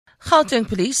Gauteng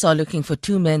police are looking for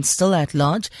two men still at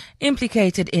large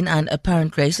implicated in an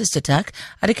apparent racist attack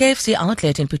at a KFC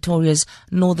outlet in Pretoria's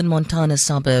northern Montana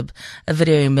suburb. A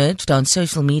video emerged on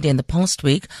social media in the past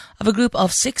week of a group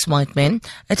of 6 white men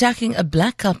attacking a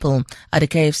black couple at a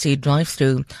KFC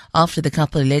drive-thru after the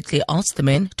couple allegedly asked the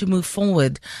men to move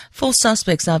forward. 4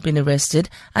 suspects have been arrested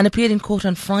and appeared in court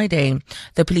on Friday.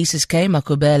 The police's K.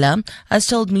 Makubela has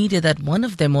told media that one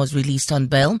of them was released on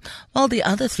bail, while the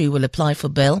other 3 will apply for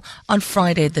bail on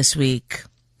Friday this week.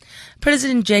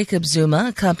 President Jacob Zuma,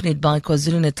 accompanied by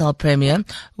KwaZulu-Natal Premier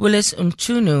Willis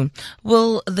Mchunu,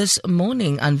 will this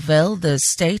morning unveil the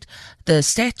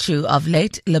statue of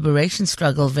late liberation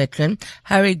struggle veteran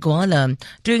Harry Gwala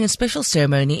during a special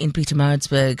ceremony in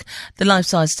Pietermaritzburg. The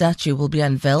life-size statue will be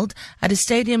unveiled at a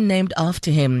stadium named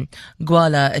after him.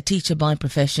 Gwala, a teacher by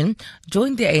profession,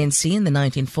 joined the ANC in the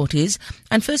 1940s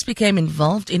and first became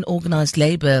involved in organized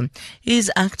labor.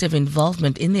 His active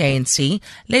involvement in the ANC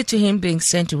led to him being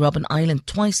sent to Robben Island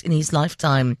twice in his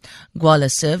lifetime.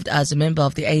 Gwala served as a member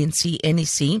of the ANC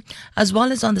NEC as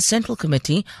well as on the Central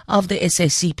Committee of the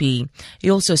SACP.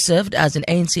 He also served as an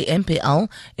ANC MPL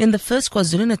in the first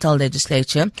KwaZulu-Natal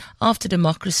legislature after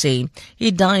democracy.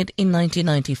 He died in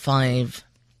 1995.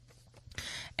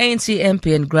 ANC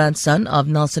MP and grandson of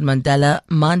Nelson Mandela,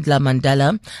 Mandla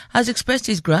Mandela, has expressed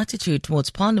his gratitude towards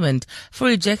Parliament for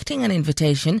rejecting an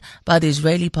invitation by the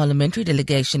Israeli parliamentary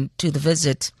delegation to the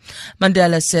visit.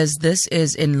 Mandela says this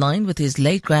is in line with his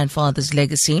late grandfather's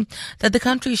legacy that the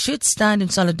country should stand in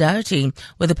solidarity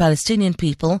with the Palestinian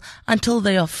people until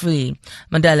they are free.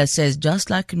 Mandela says just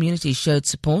like communities showed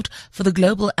support for the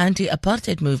global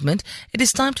anti-apartheid movement, it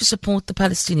is time to support the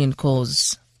Palestinian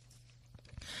cause.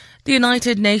 The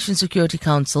United Nations Security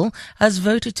Council has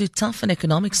voted to toughen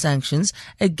economic sanctions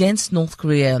against North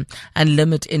Korea and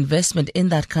limit investment in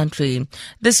that country.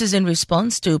 This is in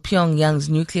response to Pyongyang's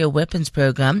nuclear weapons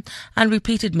program and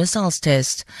repeated missiles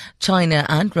tests. China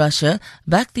and Russia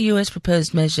backed the U.S.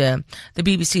 proposed measure. The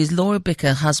BBC's Laura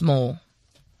Bicker has more.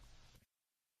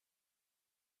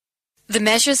 The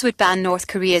measures would ban North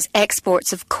Korea's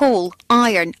exports of coal,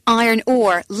 iron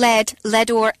ore,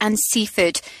 lead ore and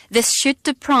seafood. This should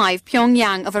deprive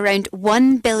Pyongyang of around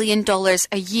 $1 billion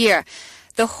a year.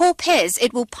 The hope is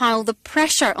it will pile the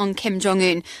pressure on Kim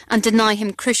Jong-un and deny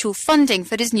him crucial funding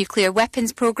for his nuclear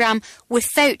weapons program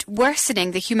without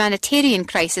worsening the humanitarian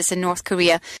crisis in North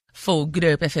Korea. For Good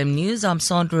Hope FM News, I'm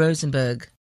Sandra Rosenberg.